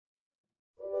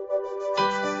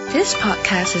This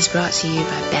podcast is brought to you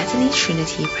by Bethany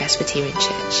Trinity Presbyterian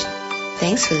Church.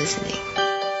 Thanks for listening.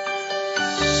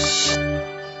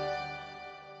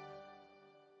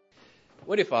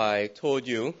 What if I told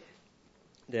you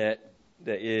that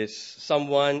there is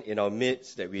someone in our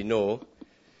midst that we know,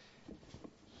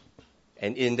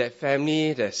 and in that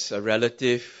family there's a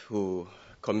relative who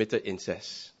committed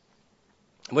incest?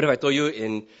 What if I told you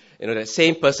in that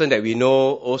same person that we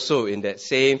know, also in that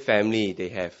same family they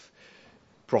have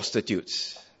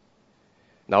prostitutes?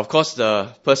 Now, of course,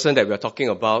 the person that we are talking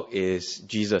about is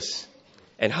Jesus.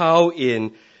 And how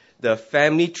in the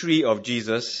family tree of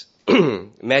Jesus,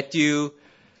 Matthew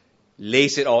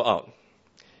lays it all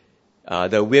out.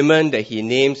 The women that he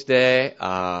names there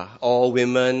are all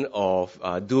women of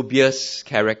dubious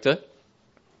character.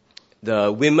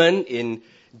 The women in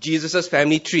Jesus'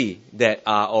 family tree that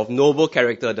are of noble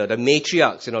character, the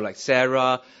matriarchs, like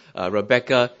Sarah,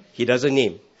 Rebecca, he doesn't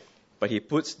name. But he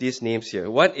puts these names here.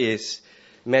 What is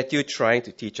Matthew trying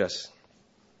to teach us?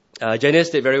 Janice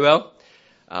did very well,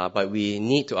 but we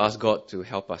need to ask God to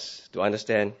help us to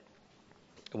understand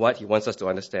what he wants us to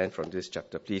understand from this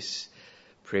chapter. Please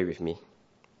pray with me.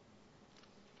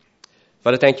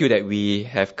 Father, thank you that we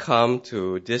have come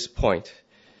to this point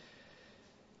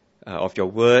of your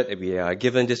word, and we are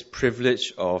given this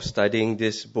privilege of studying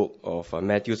this book of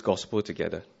Matthew's Gospel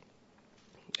together.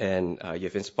 And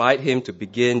you've inspired him to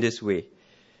begin this way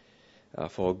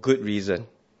for a good reason.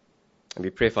 And we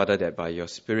pray, Father, that by your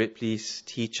Spirit, please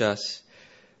teach us,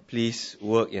 please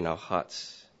work in our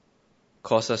hearts,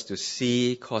 cause us to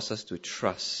see, cause us to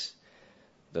trust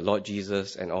the Lord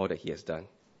Jesus and all that he has done.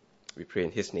 We pray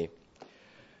in his name.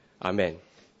 Amen.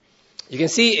 You can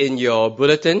see in your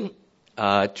bulletin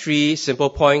 3 simple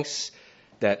points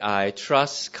that I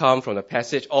trust come from the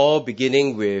passage, all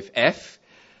beginning with F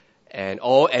and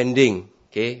all ending,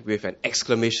 with an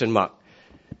exclamation mark.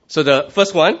 So the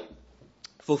first one,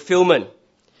 fulfillment.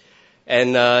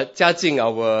 And Jia Jing,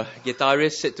 our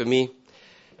guitarist, said to me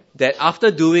that after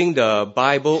doing the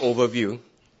Bible overview,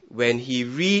 when he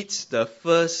reads the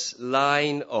first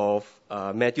line of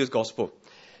Matthew's Gospel,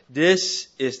 this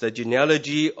is the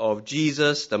genealogy of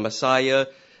Jesus, the Messiah,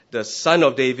 the son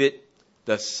of David,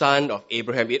 the son of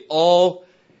Abraham. It all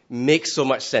makes so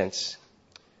much sense.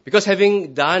 Because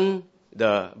having done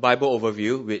the Bible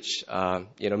overview, which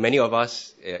many of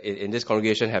us in this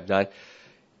congregation have done,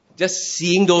 just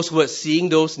seeing those words, seeing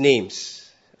those names,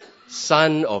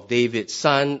 son of David,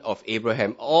 son of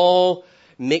Abraham, all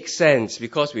make sense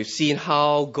because we've seen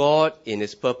how God in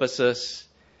his purposes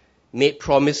made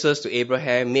promises to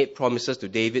Abraham, made promises to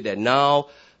David that now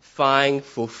find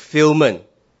fulfillment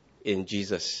in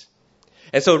Jesus.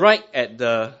 And so right at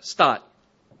the start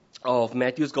of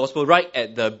Matthew's Gospel, right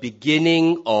at the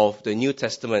beginning of the New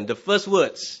Testament, the first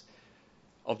words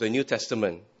of the New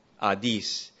Testament are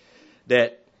these,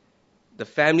 that the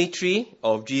family tree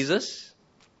of Jesus,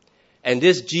 and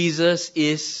this Jesus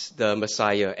is the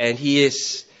Messiah, and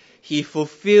he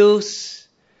fulfills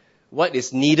what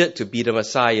is needed to be the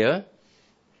Messiah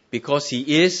because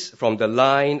he is from the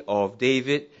line of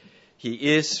David, he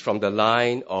is from the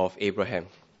line of Abraham.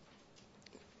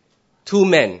 2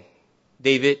 men,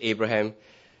 David, Abraham,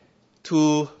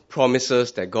 2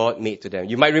 promises that God made to them.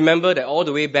 You might remember that all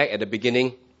the way back at the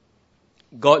beginning,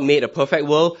 God made a perfect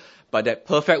world, but that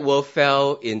perfect world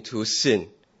fell into sin.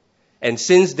 And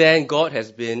since then, God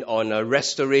has been on a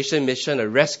restoration mission, a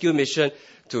rescue mission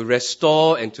to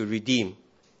restore and to redeem.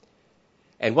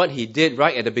 And what he did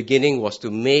right at the beginning was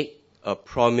to make a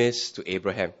promise to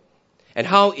Abraham. And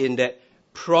how in that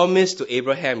promise to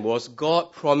Abraham was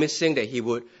God promising that he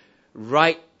would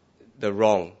right the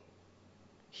wrong.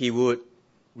 He would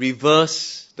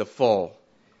reverse the fall.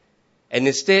 And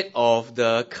instead of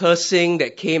the cursing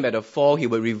that came at the fall, he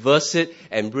would reverse it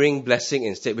and bring blessing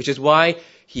instead, which is why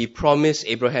he promised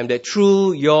Abraham that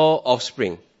through your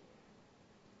offspring,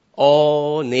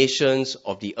 all nations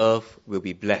of the earth will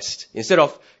be blessed. Instead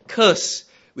of curse,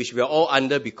 which we are all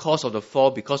under because of the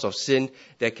fall, because of sin,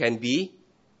 there can be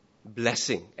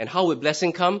blessing. And how will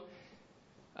blessing come?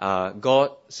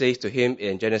 God says to him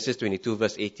in Genesis 22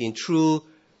 verse 18, through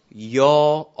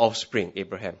your offspring,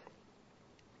 Abraham,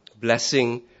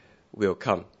 blessing will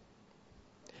come.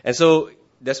 And so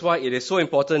that's why it is so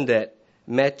important that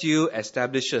Matthew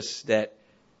establishes that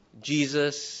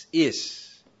Jesus is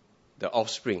the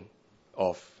offspring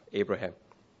of Abraham.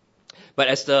 But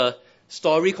as the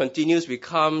story continues, we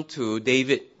come to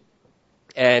David.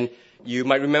 And you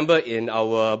might remember in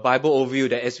our Bible overview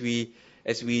that as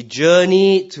we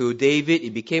journey to David,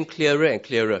 it became clearer and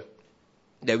clearer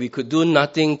that we could do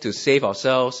nothing to save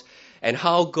ourselves and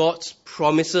how God's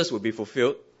promises would be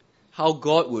fulfilled how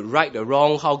God would right the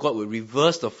wrong, how God would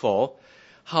reverse the fall,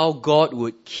 how God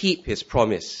would keep his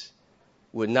promise,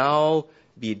 would now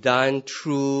be done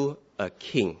through a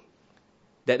king.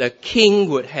 That a king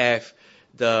would have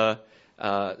a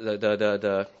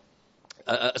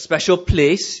special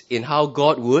place in how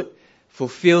God would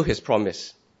fulfill his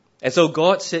promise. And so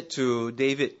God said to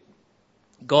David,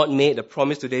 God made a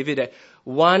promise to David that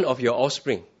one of your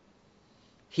offspring,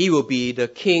 he will be the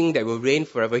king that will reign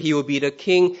forever. He will be the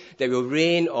king that will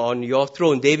reign on your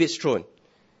throne, David's throne.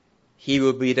 He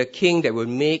will be the king that will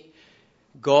make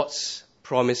God's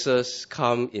promises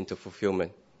come into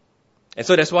fulfillment. And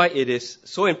so that's why it is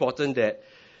so important that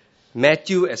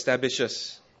Matthew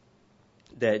establishes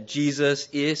that Jesus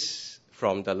is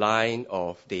from the line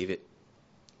of David.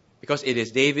 Because it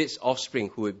is David's offspring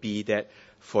who would be that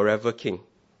forever king.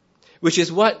 Which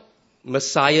is what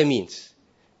Messiah means.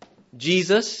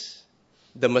 Jesus,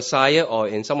 the Messiah, or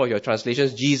in some of your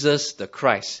translations, Jesus the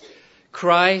Christ.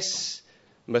 Christ,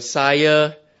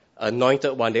 Messiah,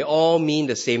 Anointed One, they all mean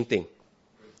the same thing.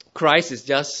 Christ is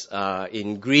just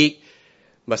in Greek,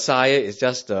 Messiah is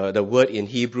just the word in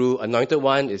Hebrew, Anointed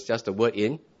One is just the word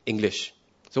in English.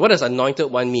 So what does Anointed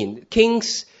One mean?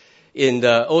 Kings in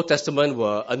the Old Testament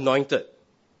were anointed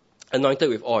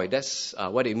with oil. That's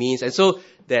what it means. And so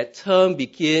that term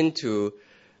began to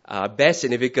bear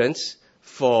significance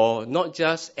for not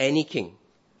just any king,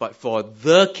 but for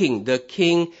the king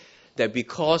that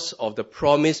because of the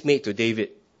promise made to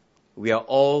David, we are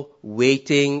all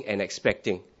waiting and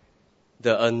expecting.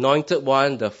 The anointed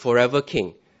one, the forever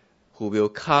king, who will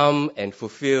come and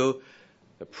fulfill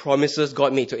the promises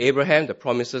God made to Abraham, the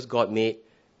promises God made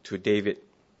to David.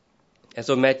 And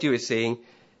so Matthew is saying,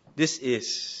 this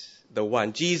is the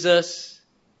one, Jesus,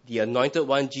 the anointed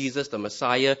one, Jesus, the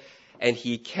Messiah, and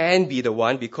he can be the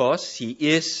one because he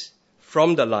is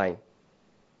from the line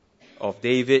of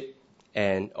David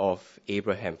and of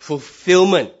Abraham.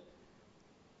 Fulfillment!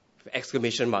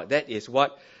 Exclamation mark. That is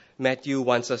what Matthew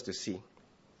wants us to see.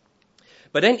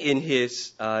 But then in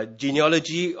his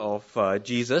genealogy of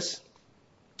Jesus,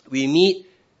 we meet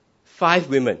 5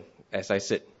 women, as I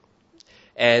said.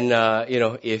 And,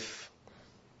 if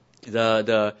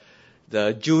the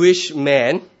Jewish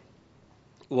man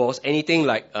was anything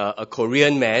like a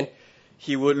Korean man,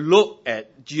 he would look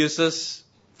at Jesus'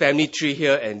 family tree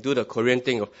here and do the Korean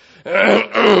thing of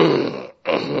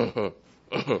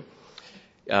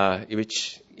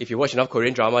which, if you watch enough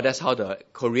Korean drama, that's how the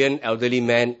Korean elderly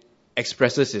man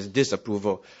expresses his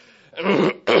disapproval.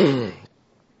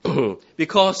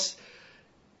 Because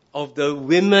of the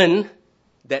women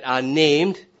that are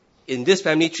named in this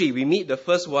family tree, we meet the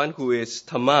first one, who is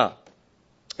Tamar.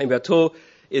 And we are told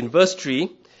in verse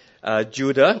 3,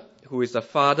 Judah, who is the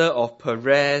father of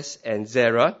Perez and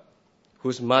Zerah,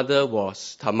 whose mother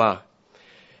was Tamar.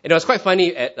 And it was quite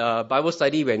funny at Bible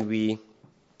study when we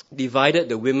divided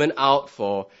the women out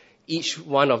for each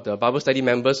one of the Bible study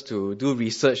members to do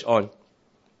research on.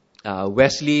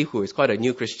 Wesley, who is quite a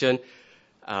new Christian,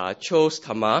 chose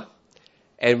Tamar.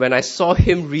 And when I saw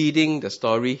him reading the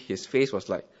story, his face was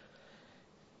like,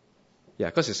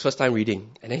 because it's first time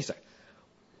reading. And then he's like,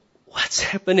 what's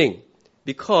happening?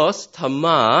 Because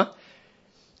Tamar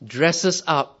dresses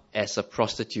up as a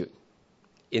prostitute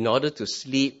in order to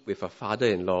sleep with her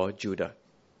father-in-law, Judah.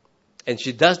 And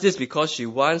she does this because she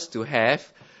wants to have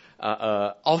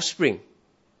offspring.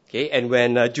 Okay, and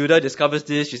when Judah discovers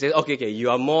this, she says, okay, you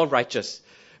are more righteous,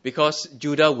 because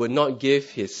Judah would not give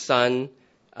his son,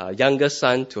 younger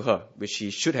son, to her, which he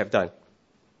should have done.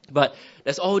 But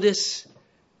there's all this,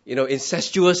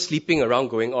 incestuous sleeping around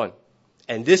going on.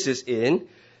 And this is in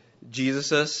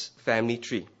Jesus' family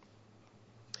tree.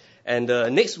 And the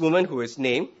next woman who is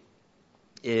named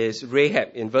is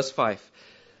Rahab in verse 5.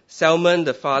 Salmon,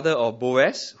 the father of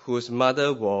Boaz, whose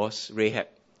mother was Rahab.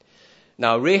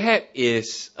 Now, Rahab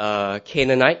is a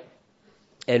Canaanite,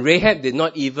 and Rahab did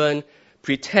not even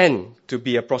pretend to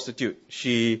be a prostitute.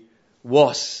 She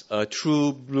was a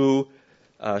true blue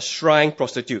shrine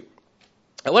prostitute.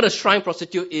 And what a shrine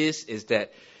prostitute is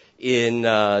that in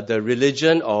the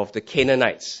religion of the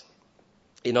Canaanites,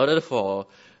 in order for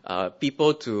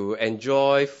people to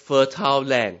enjoy fertile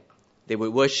land, they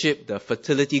would worship the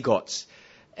fertility gods,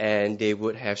 and they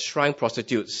would have shrine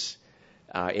prostitutes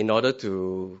in order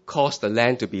to cause the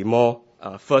land to be more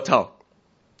fertile.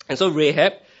 And so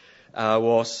Rahab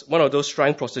was one of those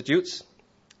shrine prostitutes,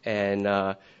 and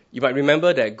you might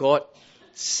remember that God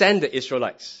sent the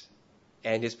Israelites,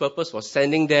 and his purpose for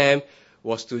sending them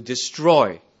was to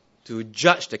destroy, to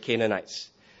judge the Canaanites.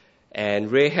 And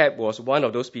Rahab was one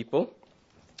of those people.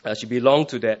 She belonged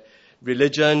to that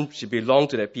religion, she belonged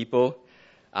to that people.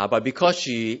 But because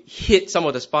she hid some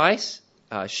of the spies,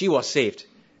 she was saved.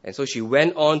 And so she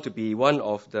went on to be one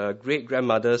of the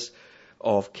great-grandmothers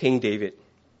of King David.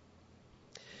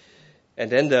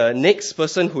 And then the next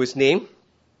person who is named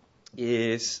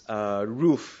is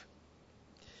Ruth.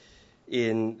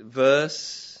 In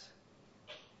verse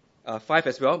 5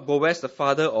 as well, Boaz, the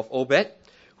father of Obed,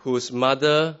 whose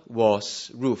mother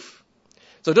was Ruth.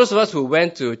 So those of us who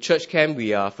went to church camp,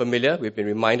 we are familiar. We've been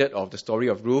reminded of the story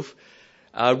of Ruth.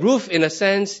 Ruth, in a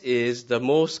sense, is the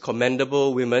most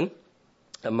commendable woman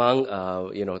among,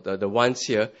 the ones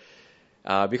here.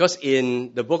 Because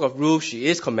in the book of Ruth, she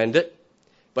is commended.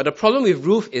 But the problem with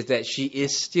Ruth is that she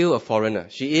is still a foreigner.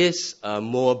 She is a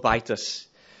Moabitess.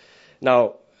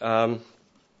 Now,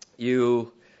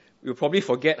 you probably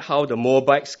forget how the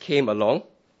Moabites came along.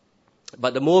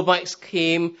 But the Moabites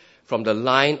came from the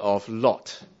line of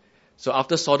Lot. So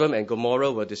after Sodom and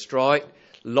Gomorrah were destroyed,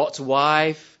 Lot's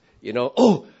wife,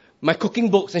 my cooking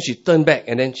books, and she turned back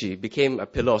and then she became a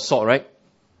pillar of salt, right?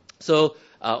 So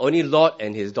only Lot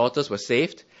and his daughters were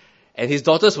saved. And his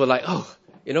daughters were like,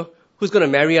 who's going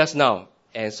to marry us now?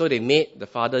 And so they made the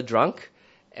father drunk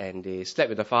and they slept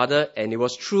with the father. And it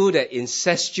was through that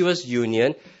incestuous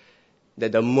union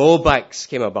that the Moabites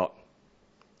came about.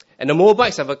 And the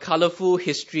Moabites have a colorful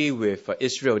history with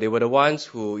Israel. They were the ones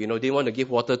who, didn't want to give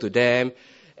water to them.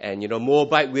 And,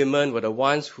 Moabite women were the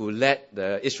ones who led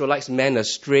the Israelites' men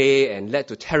astray and led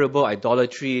to terrible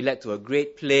idolatry, led to a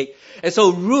great plague. And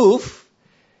so Ruth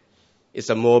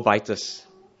is a Moabitess.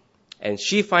 And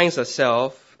she finds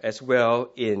herself as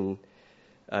well in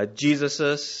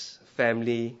Jesus'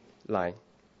 family line.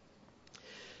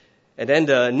 And then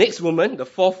the next woman, the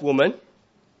fourth woman,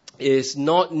 is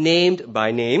not named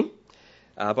by name,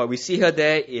 but we see her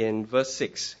there in verse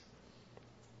 6.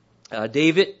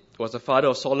 David was the father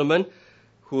of Solomon,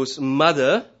 whose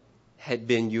mother had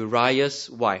been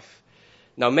Uriah's wife.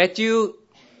 Now Matthew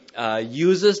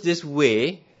uses this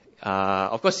way,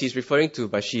 of course he's referring to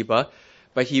Bathsheba,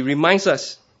 but he reminds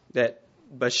us that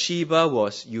Bathsheba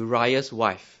was Uriah's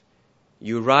wife.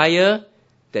 Uriah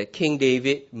that King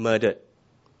David murdered.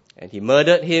 And he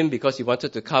murdered him because he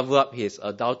wanted to cover up his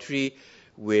adultery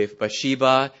with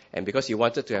Bathsheba and because he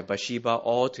wanted to have Bathsheba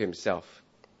all to himself.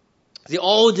 See,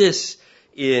 all this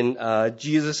in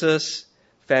Jesus'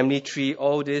 family tree,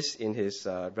 all this in his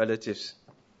relatives.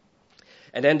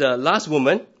 And then the last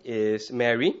woman is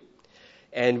Mary.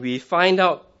 And we find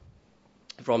out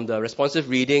from the responsive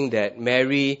reading that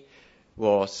Mary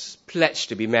was pledged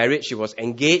to be married. She was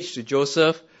engaged to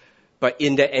Joseph. But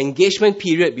in the engagement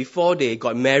period before they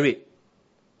got married,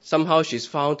 somehow she's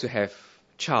found to have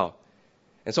child.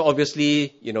 And so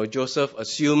obviously, Joseph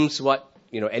assumes what,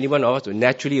 anyone of us would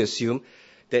naturally assume,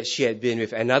 that she had been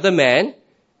with another man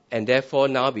and therefore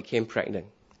now became pregnant.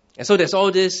 And so there's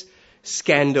all this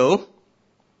scandal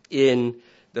in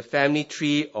the family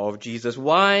tree of Jesus.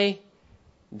 Why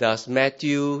does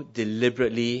Matthew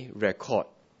deliberately record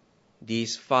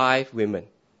these 5 women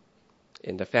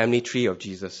in the family tree of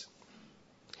Jesus?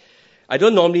 I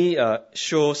don't normally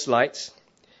show slides,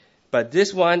 but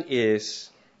this one is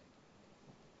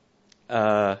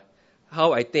how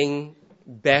I think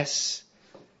best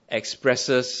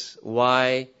expresses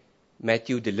why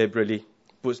Matthew deliberately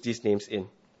puts these names in.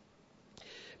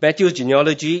 Matthew's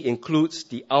genealogy includes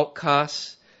the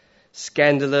outcast,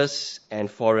 scandalous, and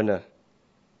foreigner,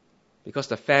 because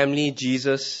the family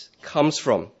Jesus comes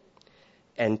from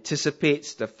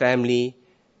anticipates the family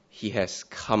he has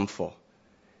come for.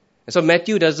 And so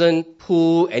Matthew doesn't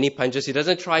pull any punches. He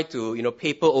doesn't try to,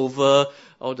 paper over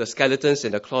all the skeletons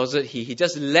in the closet. He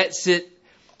just lets it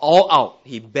all out.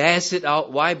 He bears it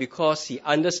out. Why? Because he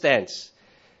understands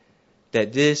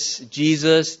that this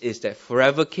Jesus is that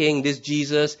forever king. This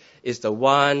Jesus is the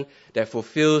one that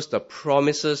fulfills the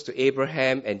promises to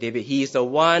Abraham and David. He is the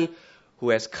one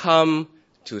who has come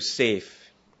to save.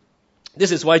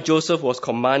 This is why Joseph was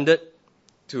commanded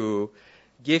to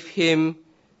give him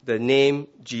the name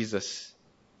Jesus,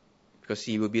 because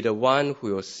he will be the one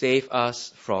who will save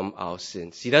us from our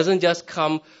sins. He doesn't just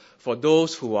come for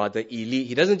those who are the elite.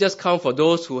 He doesn't just come for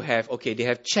those who they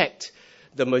have checked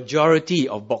the majority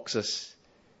of boxes.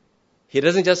 He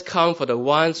doesn't just come for the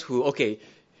ones who,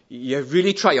 you have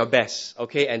really tried your best,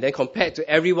 and then compared to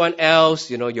everyone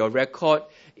else, your record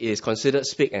is considered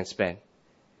spick and span.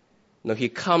 No, he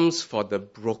comes for the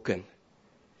broken.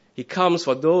 He comes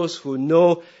for those who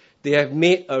know they have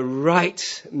made a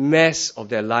right mess of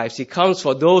their lives. He comes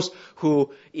for those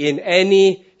who, in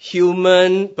any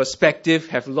human perspective,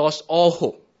 have lost all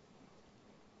hope.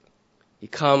 He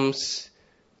comes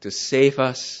to save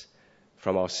us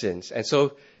from our sins. And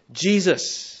so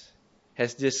Jesus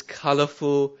has this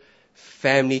colorful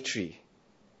family tree.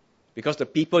 Because the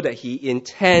people that he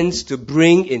intends to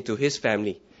bring into his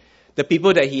family, the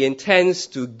people that he intends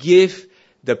to give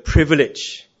the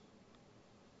privilege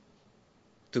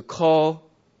to call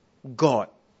God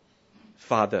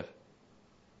Father,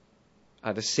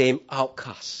 are the same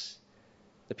outcasts.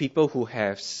 The people who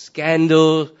have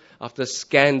scandal after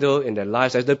scandal in their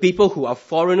lives, the people who are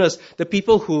foreigners, the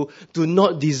people who do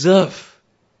not deserve,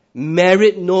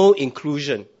 merit no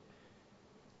inclusion.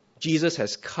 Jesus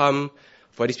has come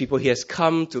for these people. He has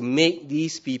come to make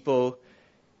these people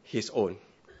his own.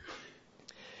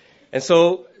 And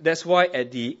so that's why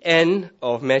at the end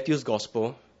of Matthew's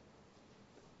Gospel,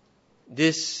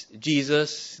 this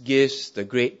Jesus gives the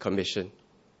Great Commission.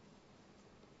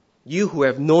 You who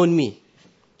have known me,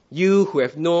 you who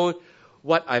have known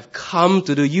what I've come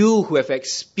to do, you who have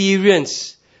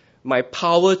experienced my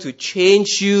power to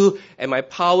change you and my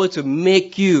power to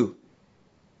make you,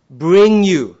 bring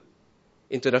you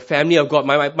into the family of God,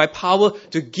 my power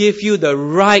to give you the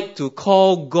right to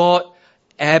call God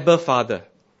Abba Father.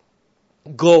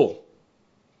 Go.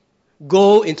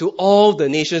 Go into all the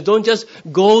nations. Don't just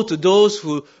go to those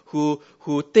who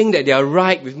think that they are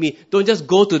right with me. Don't just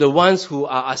go to the ones who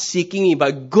are seeking me,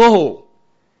 but go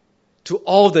to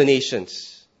all the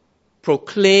nations.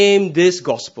 Proclaim this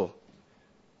gospel,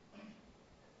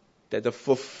 that the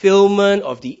fulfillment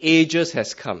of the ages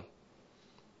has come.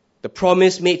 The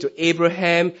promise made to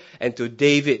Abraham and to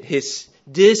David,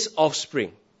 this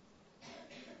offspring,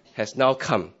 has now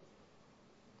come.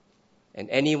 And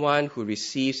anyone who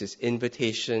receives his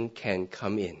invitation can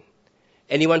come in.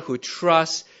 Anyone who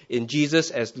trusts in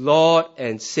Jesus as Lord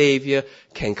and Savior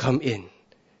can come in,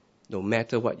 no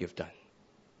matter what you've done.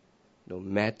 No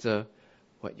matter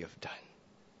what you've done.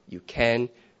 You can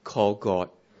call God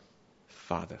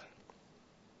Father.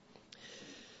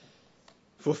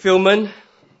 Fulfillment,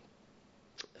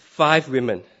 5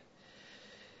 women.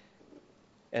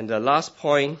 And the last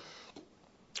point,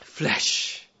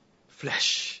 flesh.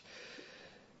 Flesh.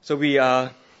 So we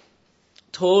are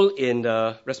told in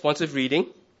the responsive reading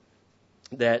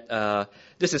that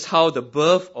this is how the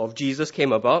birth of Jesus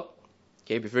came about.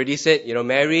 Okay, we've already said,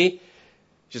 Mary,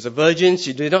 she's a virgin.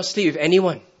 She did not sleep with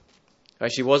anyone.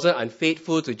 Right? She wasn't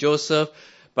unfaithful to Joseph,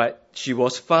 but she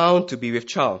was found to be with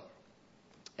child.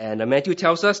 And Matthew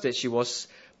tells us that she was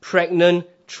pregnant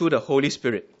through the Holy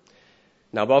Spirit.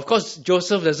 Now, but of course,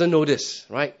 Joseph doesn't know this,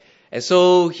 right? And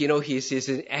so, he's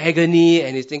in agony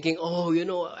and he's thinking,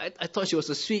 I thought she was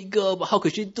a sweet girl, but how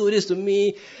could she do this to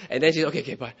me? And then she's,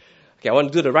 okay, I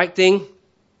want to do the right thing.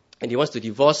 And he wants to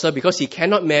divorce her because he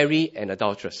cannot marry an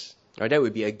adulteress. Right? That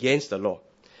would be against the law.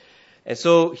 And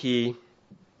so he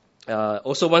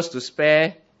also wants to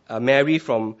spare Mary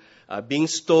from being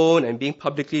stoned and being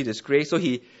publicly disgraced. So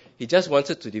he just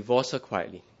wanted to divorce her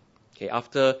quietly. Okay,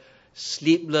 after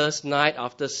sleepless night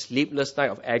of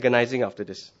agonizing after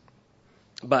this.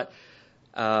 But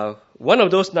one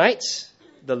of those nights,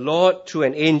 the Lord, through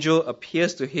an angel,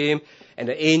 appears to him, and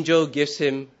the angel gives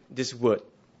him this word.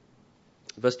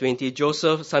 Verse 20,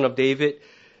 Joseph, son of David,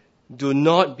 do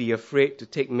not be afraid to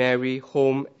take Mary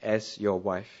home as your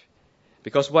wife,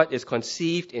 because what is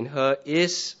conceived in her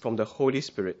is from the Holy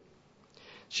Spirit.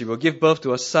 She will give birth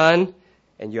to a son,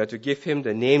 and you are to give him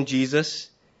the name Jesus,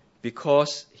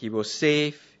 because he will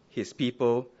save his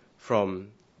people from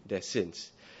their sins.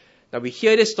 Now we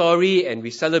hear this story and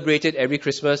we celebrate it every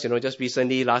Christmas, just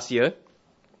recently, last year.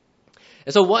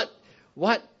 And so what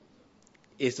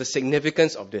is the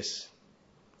significance of this?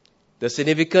 The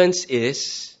significance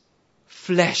is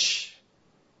flesh.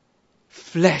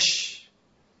 Flesh.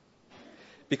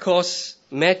 Because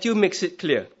Matthew makes it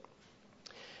clear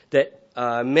that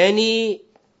any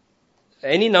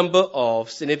number of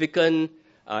significant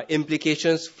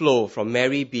implications flow from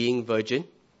Mary being virgin.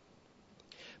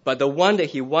 But the one that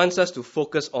he wants us to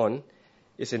focus on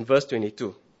is in verse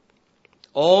 22.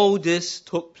 All this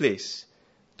took place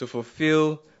to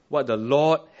fulfill what the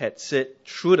Lord had said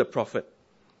through the prophet.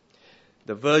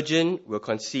 The virgin will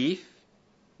conceive,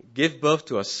 give birth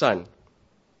to a son,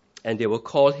 and they will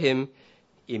call him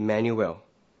Emmanuel,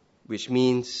 which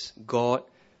means God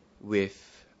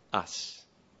with us.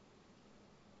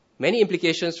 Many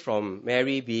implications from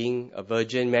Mary being a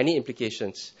virgin, many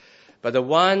implications. But the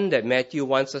one that Matthew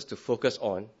wants us to focus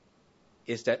on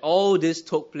is that all this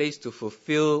took place to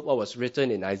fulfill what was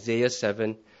written in Isaiah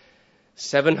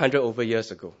 700 over years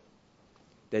ago.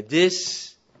 That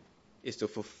this is to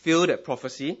fulfill that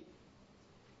prophecy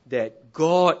that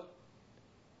God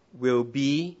will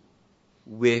be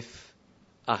with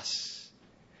us.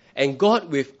 And God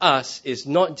with us is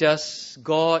not just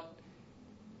God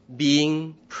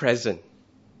being present.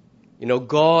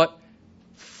 God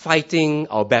fighting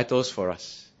our battles for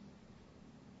us.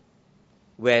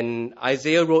 When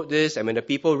Isaiah wrote this, and when the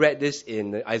people read this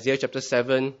in Isaiah chapter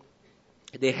 7,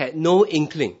 they had no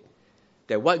inkling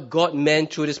that what God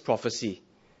meant through this prophecy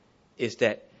is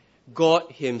that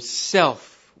God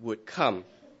himself would come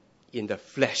in the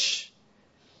flesh.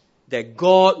 That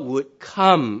God would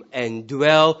come and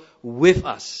dwell with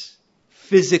us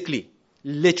physically,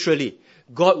 literally.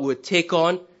 God would take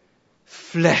on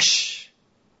flesh.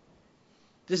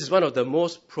 This is one of the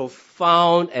most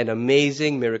profound and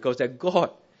amazing miracles that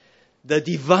God, the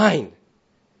divine,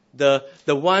 the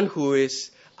one who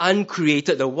is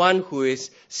uncreated, the one who is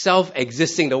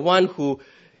self-existing, the one who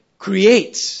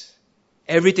creates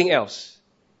everything else,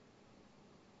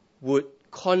 would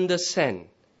condescend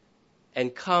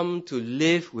and come to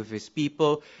live with his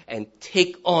people and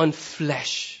take on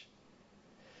flesh.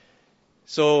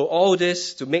 So all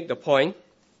this to make the point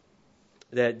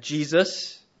that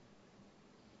Jesus,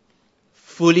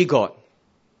 fully God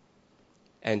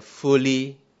and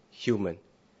fully human.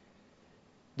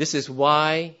 This is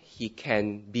why he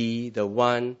can be the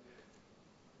one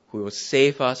who will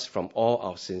save us from all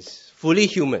our sins. Fully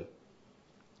human.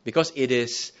 Because it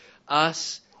is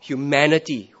us,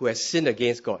 humanity, who has sinned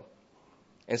against God.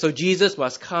 And so Jesus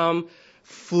must come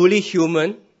fully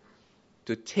human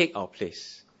to take our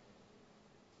place.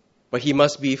 But he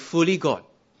must be fully God,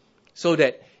 so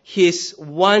that his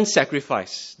one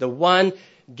sacrifice, the one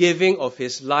giving of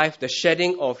his life, the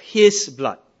shedding of his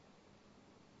blood,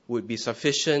 would be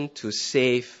sufficient to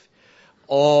save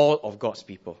all of God's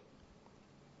people.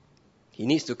 He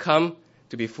needs to come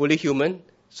to be fully human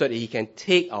so that he can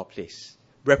take our place,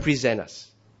 represent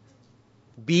us,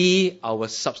 be our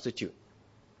substitute.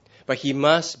 But he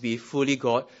must be fully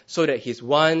God so that his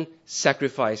one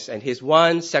sacrifice, and his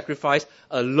one sacrifice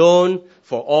alone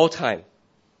for all time,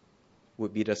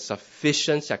 would be the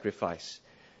sufficient sacrifice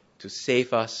to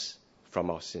save us from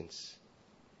our sins.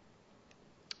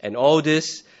 And all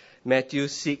this Matthew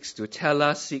seeks to tell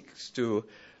us, seeks to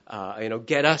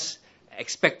get us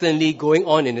expectantly going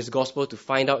on in his gospel to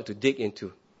find out, to dig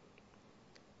into.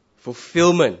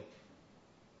 Fulfillment.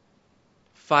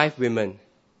 5 women.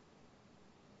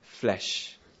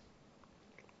 Flesh.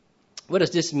 What does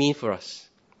this mean for us?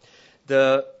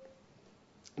 The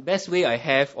best way I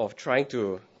have of trying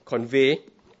to convey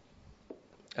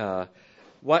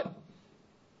what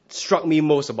struck me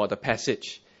most about the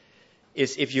passage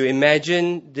is if you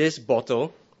imagine this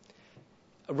bottle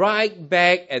right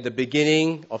back at the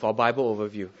beginning of our Bible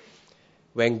overview,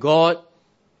 when God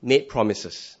made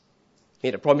promises.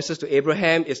 Made the promises to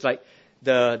Abraham. It's like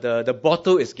the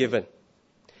bottle is given.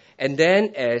 And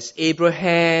then as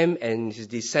Abraham and his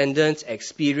descendants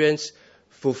experience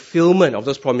fulfillment of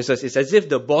those promises, it's as if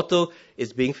the bottle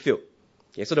is being filled.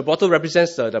 Okay, so the bottle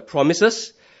represents the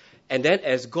promises. And then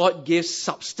as God gives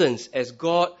substance, as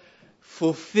God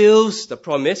fulfills the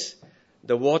promise,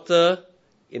 the water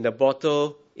in the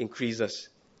bottle increases.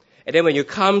 And then when you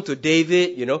come to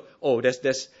David,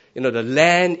 there's the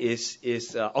land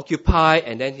is occupied,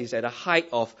 and then he's at a height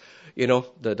of,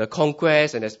 the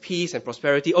conquest, and there's peace and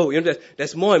prosperity.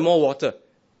 There's more and more water.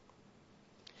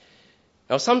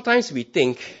 Now, sometimes we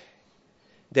think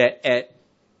that at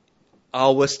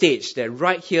our stage, that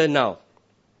right here now,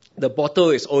 the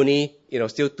bottle is only,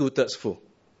 still 2/3 full.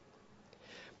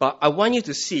 But I want you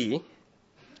to see,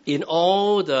 in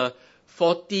all the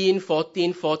 14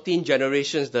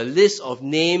 generations, the list of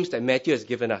names that Matthew has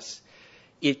given us,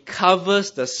 it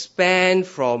covers the span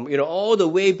from, all the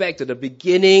way back to the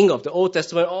beginning of the Old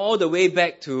Testament, all the way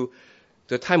back to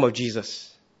the time of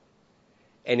Jesus.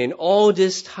 And in all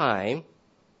this time,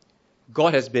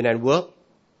 God has been at work.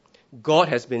 God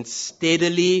has been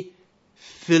steadily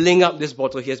filling up this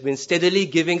bottle. He has been steadily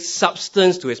giving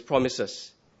substance to his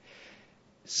promises.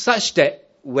 Such that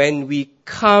when we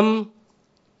come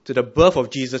to the birth of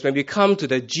Jesus, when we come to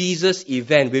the Jesus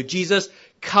event, with Jesus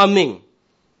coming,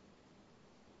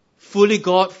 fully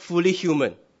God, fully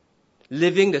human,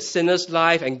 living the sinner's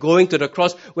life and going to the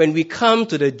cross, when we come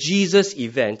to the Jesus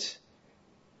event,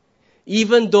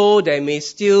 even though there may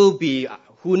still be,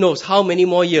 who knows how many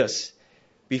more years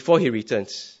before he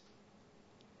returns,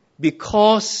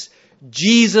 because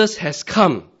Jesus has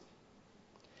come,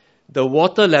 the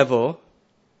water level,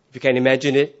 if you can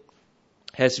imagine it,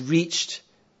 has reached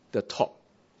the top.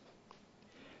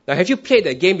 Now, have you played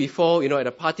that game before, at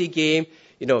a party game,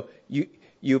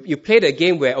 you play the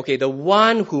game where, the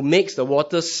one who makes the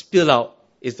water spill out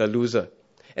is the loser.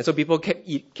 And so people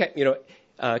keep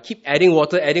adding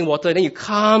water, and then you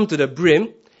come to the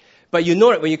brim. But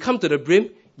that when you come to the brim,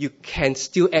 you can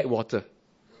still add water.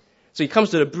 So it comes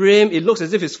to the brim, it looks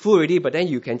as if it's full already, but then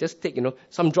you can just take,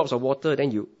 some drops of water,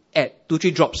 then you add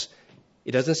 2-3 drops.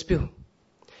 It doesn't spill.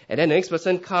 And then the next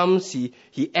person comes, he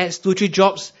adds 2-3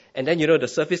 drops, and then, the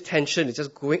surface tension is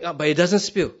just going up, but it doesn't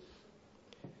spill.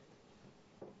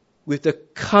 With the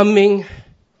coming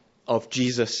of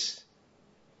Jesus,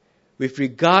 with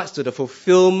regards to the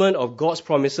fulfillment of God's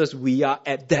promises, we are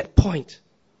at that point.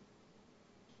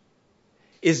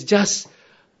 It's just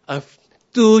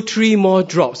 2-3 more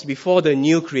drops before the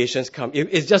new creations come.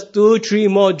 It's just 2-3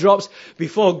 more drops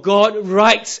before God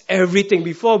rights everything,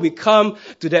 before we come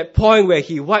to that point where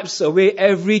He wipes away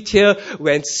every tear,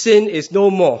 when sin is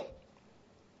no more.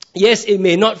 Yes, it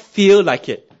may not feel like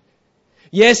it.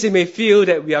 Yes, it may feel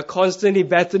that we are constantly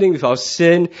battling with our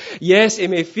sin. Yes, it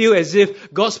may feel as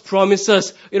if God's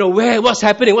promises, what's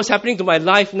happening to my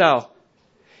life now?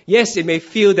 Yes, it may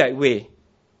feel that way.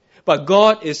 But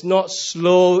God is not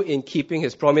slow in keeping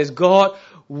His promise. God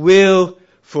will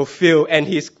fulfill. And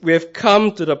we have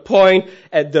come to the point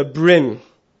at the brim.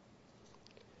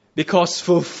 Because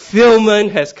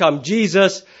fulfillment has come.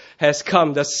 Jesus has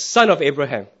come, the son of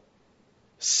Abraham,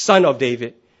 son of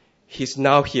David. He's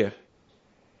now here.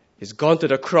 He's gone to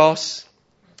the cross.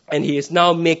 And He is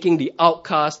now making the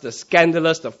outcast, the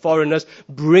scandalous, the foreigners,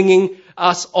 bringing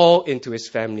us all into His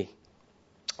family.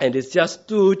 And it's just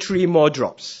 2-3 more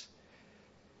drops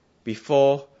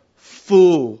before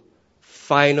full,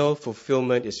 final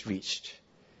fulfillment is reached.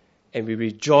 And we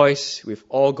rejoice with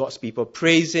all God's people,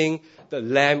 praising the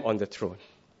Lamb on the throne.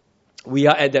 We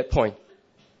are at that point.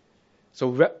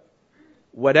 So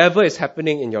whatever is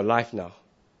happening in your life now,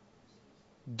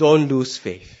 don't lose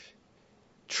faith.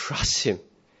 Trust Him.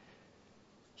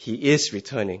 He is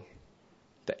returning.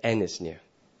 The end is near.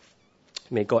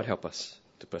 May God help us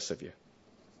to persevere.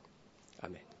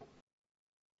 Amen.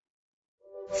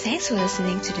 Thanks for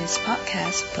listening to this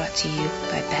podcast brought to you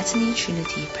by Bethany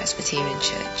Trinity Presbyterian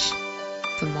Church.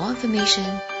 For more information,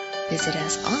 visit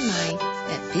us online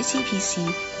at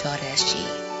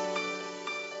busypc.sg.